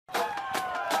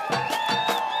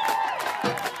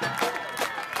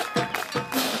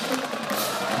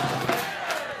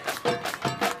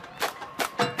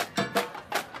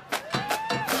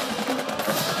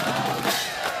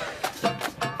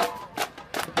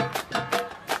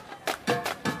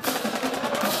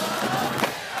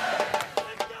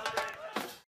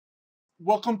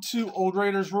Welcome to Old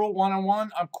Raiders Rule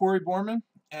One-on-One. I'm Corey Borman,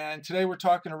 and today we're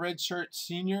talking to redshirt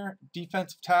senior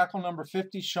defensive tackle number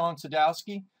 50,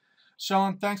 Sadowsky.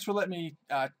 Sean, thanks for letting me,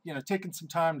 taking some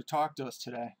time to talk to us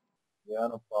today. Yeah,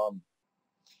 no problem.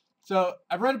 So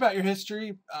I've read about your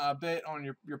history a bit on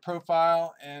your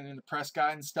profile and in the press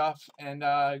guide and stuff. And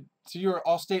so you're an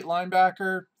all-state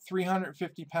linebacker,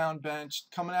 350-pound bench,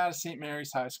 coming out of St.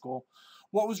 Mary's High School.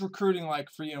 What was recruiting like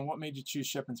for you, and what made you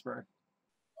choose Shippensburg?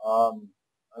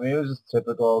 It was just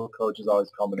typical. Coaches always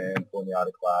coming in, pulling me out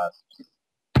of class.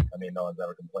 No one's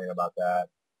ever complaining about that.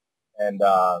 And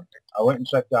I went and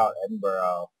checked out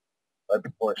Edinburgh right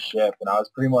before Ship, and I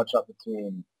was pretty much up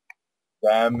between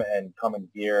them and coming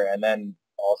here, and then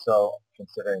also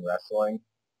considering wrestling.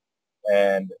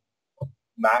 And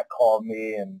Matt called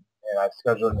me, and I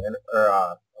scheduled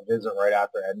a visit right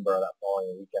after Edinburgh that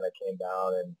following weekend. I came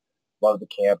down and loved the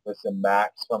campus, and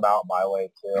Matt's from out my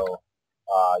way too.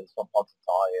 He's from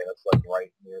Punxsutawney, and it's like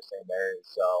right near St. Mary's,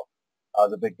 so that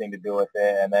was a big thing to do with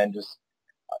it. And then just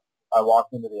I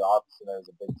walked into the office, and there was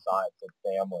a big sign that said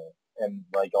family, and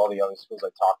like all the other schools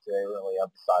I talked to, they didn't really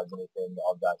emphasize anything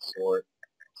of that sort.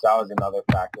 So that was another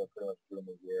factor that pretty much drew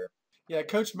me here. Yeah,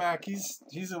 Coach Mack,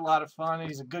 he's a lot of fun.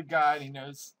 He's a good guy. And he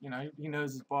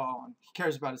knows his ball, and he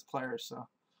cares about his players. So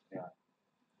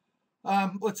yeah.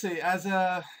 Let's see. As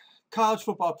a college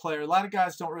football player, a lot of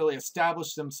guys don't really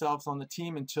establish themselves on the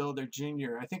team until they're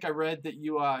junior. I think I read that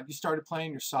you started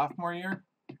playing your sophomore year.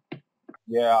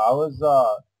 Yeah, I was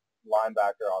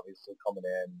linebacker, obviously, coming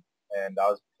in, and I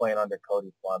was playing under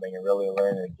Cody Fleming and really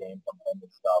learning the game from him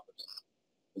and stuff. It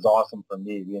was awesome for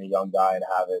me, being a young guy and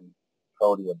having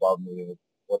Cody above me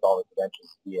with all the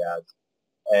credentials he has.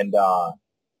 And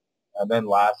then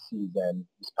last season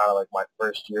was kind of like my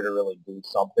first year to really do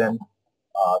something.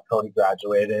 Cody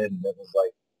graduated, and it was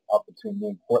like up between me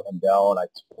and Portland Dell, and I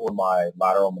tore my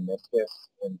lateral meniscus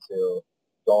into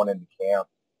going into camp.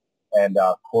 And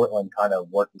Portland kind of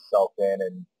worked itself in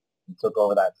and took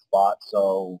over that spot.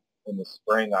 So in the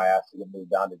spring, I asked to get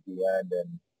moved down to D-end,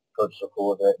 and Coach took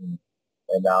cool with it, and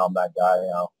now I'm that guy,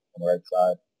 on the right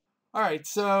side. All right,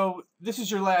 so this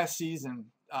is your last season.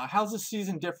 How's this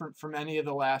season different from any of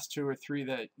the last two or three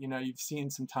that you've seen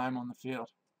some time on the field?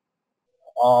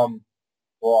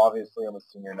 Well, obviously I'm a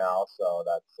senior now, so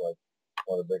that's like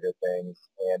one of the bigger things.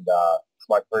 And it's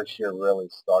my first year really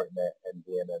starting it and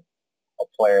being a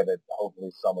player that hopefully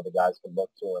some of the guys can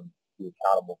look to and be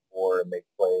accountable for and make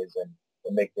plays and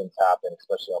make things happen,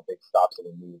 especially on big stops that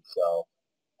we need. So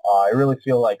I really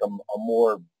feel like I'm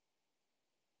more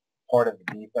part of the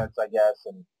defense, I guess,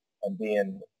 and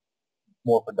being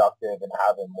more productive and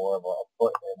having more of a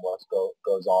foot in what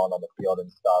goes on the field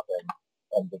and stuff,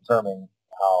 and determining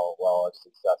how well our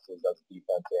success is as a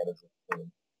defense and as a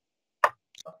team.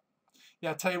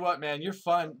 Yeah, I'll tell you what, man, you're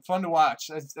fun to watch.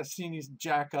 I've seen you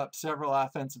jack up several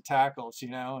offensive tackles,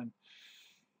 and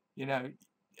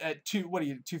at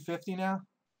 250 now?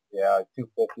 Yeah,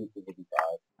 250,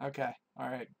 255. Okay, all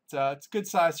right. So it's good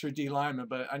size for a D lineman,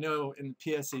 but I know in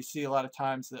the PSAC a lot of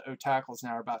times the O tackles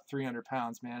now are about 300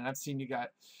 pounds, man. And I've seen you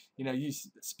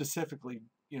specifically,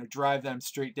 drive them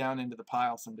straight down into the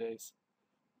pile some days.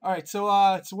 All right, so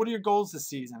what are your goals this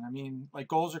season?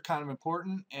 Goals are kind of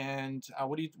important, and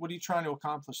what are you trying to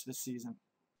accomplish this season?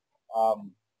 Well,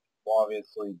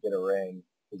 obviously get a ring,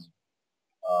 because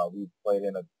we played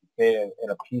in a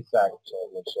PSAC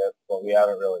championship, but we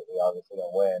obviously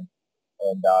didn't win,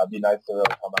 and it'd be nice to really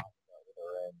come out with a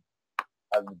ring.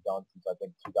 Hasn't been done since I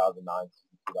think 2009,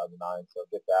 so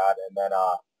get that, and then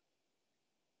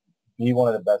be one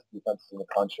of the best defenses in the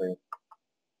country.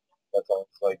 That's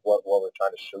like what we're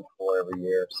trying to shoot for every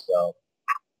year. So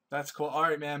that's cool. All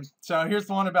right, man. So here's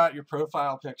the one about your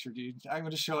profile picture, dude. I'm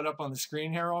going to show it up on the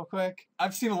screen here real quick.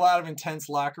 I've seen a lot of intense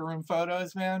locker room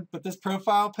photos, man, but this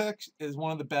profile pic is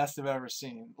one of the best I've ever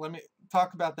seen. Let me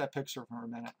talk about that picture for a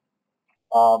minute.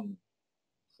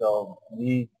 So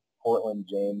me, Portland,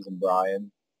 James, and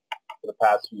Brian, for the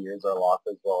past few years, our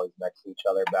lockers were always next to each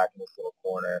other back in this little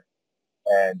corner.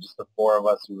 And just the four of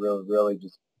us, we really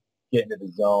just get into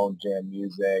the zone, jam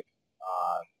music,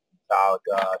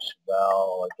 Metallica,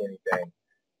 Chevelle, like anything.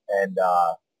 And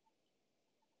that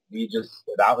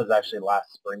was actually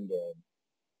last spring game.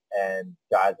 And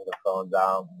guys with their phones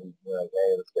out, and we were like,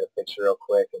 hey, let's get a picture real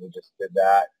quick. And we just did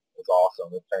that. It was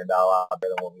awesome. It turned out a lot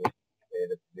better than what we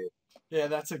anticipated it to do. Yeah,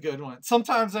 that's a good one.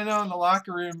 Sometimes I know in the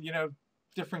locker room,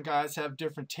 different guys have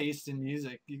different tastes in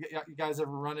music. You guys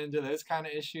ever run into those kind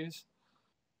of issues?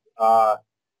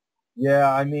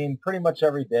 Yeah, pretty much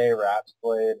every day rap's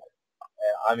played.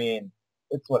 And,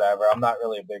 it's whatever. I'm not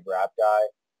really a big rap guy.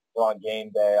 But on game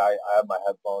day, I have my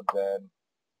headphones in,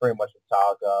 pretty much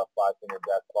Metallica, Five Finger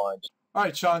Death Punch. All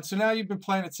right, Sean. So now you've been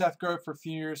playing at Seth Grove for a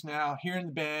few years now, hearing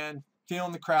the band,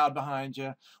 feeling the crowd behind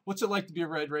you. What's it like to be a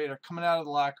Red Raider coming out of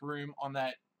the locker room on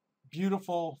that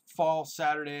beautiful fall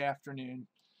Saturday afternoon,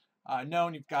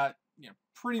 knowing you've got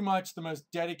pretty much the most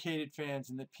dedicated fans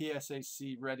in the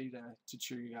PSAC ready to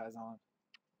cheer you guys on?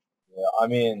 Yeah, I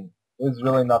mean, there's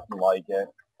really nothing like it.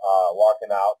 Walking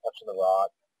out, touching the rock,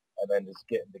 and then just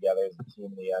getting together as a team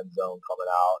in the end zone, coming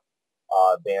out,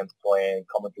 bands playing,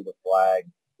 coming through the flag.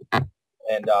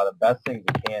 And the best thing's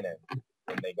the cannon,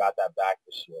 and they got that back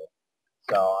this year.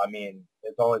 So, I mean,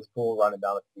 it's always cool running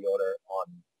down the field or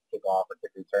on kickoff or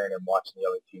kick return and watching the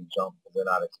other team jump because they're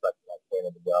not expecting that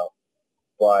cannon to go.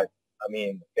 But, I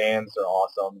mean, the fans are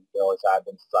awesome. They always have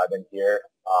been since I've been here.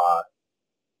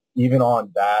 Even on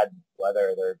bad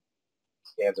weather, their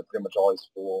stands are pretty much always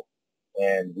full.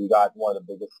 And we got one of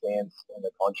the biggest stands in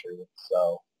the country.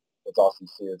 So it's awesome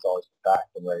to see it's always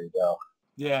packed and ready to go.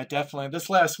 Yeah, definitely. This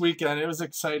last weekend, it was an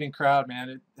exciting crowd, man.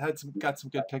 It had got some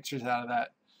good pictures out of that,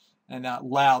 and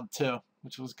loud too,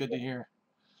 which was good to hear.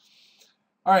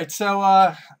 All right,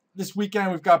 so this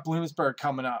weekend we've got Bloomsburg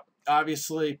coming up.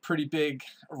 Obviously, pretty big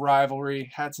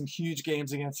rivalry. Had some huge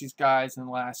games against these guys in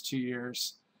the last 2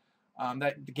 years.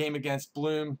 The game against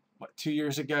Bloom 2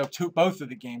 years ago, both of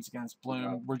the games against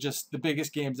Bloom were just the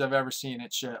biggest games I've ever seen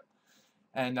at Ship,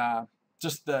 and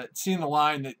just seeing the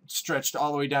line that stretched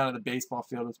all the way down to the baseball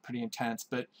field was pretty intense.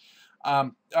 But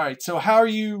all right, so how are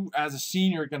you as a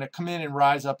senior going to come in and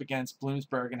rise up against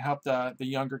Bloomsburg and help the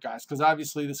younger guys? Because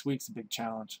obviously this week's a big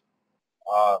challenge.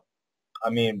 I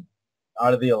mean,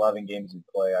 out of the 11 games we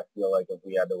play, I feel like if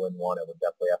we had to win one, it would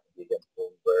definitely have to be against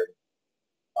Bloomsburg.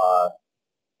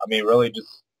 I mean, really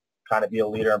just kind of be a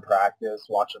leader in practice,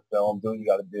 watch a film, do what you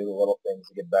got to do, the little things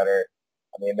to get better.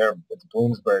 I mean, it's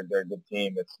Bloomsburg. They're a good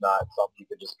team. It's not something you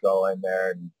could just go in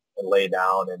there and lay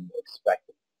down and expect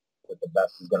that the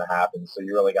best is going to happen. So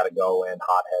you really got to go in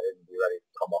hot-headed and be ready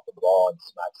to come off the ball and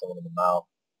smack someone in the mouth.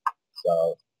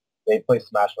 So they play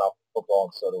smash mouth football,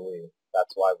 and so do we.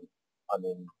 That's why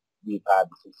we've had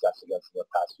success against them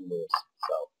the past few years.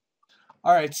 So.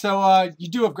 All right, so you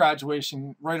do have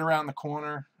graduation right around the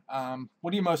corner.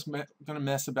 What are you most going to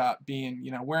miss about being,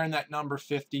 wearing that number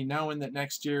 50, knowing that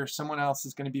next year someone else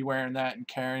is going to be wearing that and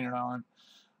carrying it on?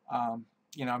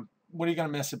 What are you going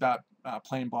to miss about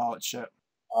playing ball at Ship?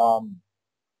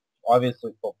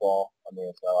 Obviously football. I mean,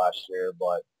 it's my last year,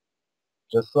 but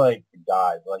just like the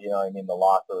guys, the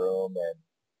locker room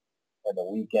and the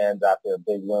weekends after a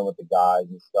big win with the guys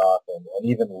and stuff, and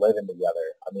even living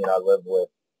together. I mean, I live with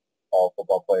all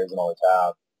football players and always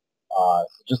have.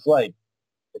 So just like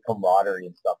the camaraderie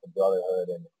and stuff, the brotherhood,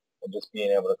 and just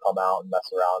being able to come out and mess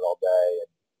around all day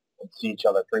and see each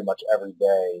other pretty much every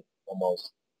day,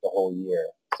 almost the whole year.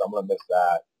 So I'm going to miss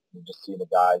that, and just seeing the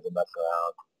guys and mess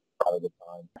around, have a good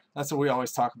time. That's what we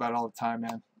always talk about all the time,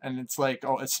 man. And it's like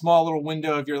a small little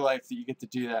window of your life that you get to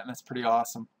do that, and that's pretty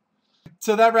awesome.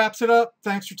 So that wraps it up.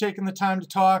 Thanks for taking the time to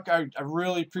talk. I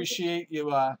really appreciate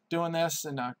you doing this,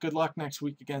 and good luck next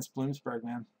week against Bloomsburg,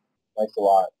 man. Thanks a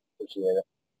lot. Appreciate it.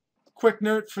 Quick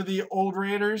note for the old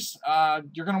Raiders,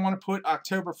 you're going to want to put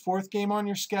October 4th game on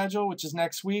your schedule, which is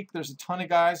next week. There's a ton of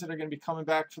guys that are going to be coming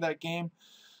back for that game.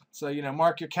 So,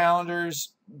 mark your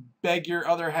calendars, beg your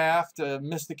other half to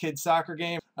miss the kids' soccer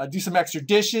game, do some extra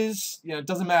dishes. It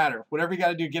doesn't matter. Whatever you got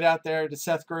to do, get out there to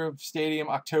Seth Grove Stadium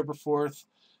October 4th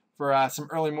for some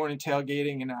early morning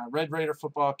tailgating and Red Raider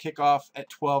football kickoff at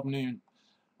 12 noon.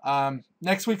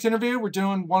 Next week's interview, we're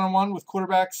doing one-on-one with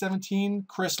quarterback 17,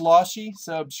 Chris Lawshy,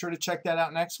 so be sure to check that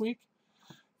out next week.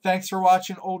 Thanks for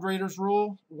watching Old Raiders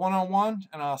Rule one-on-one,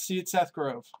 and I'll see you at Seth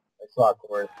Grove. Thanks a lot,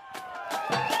 Corey.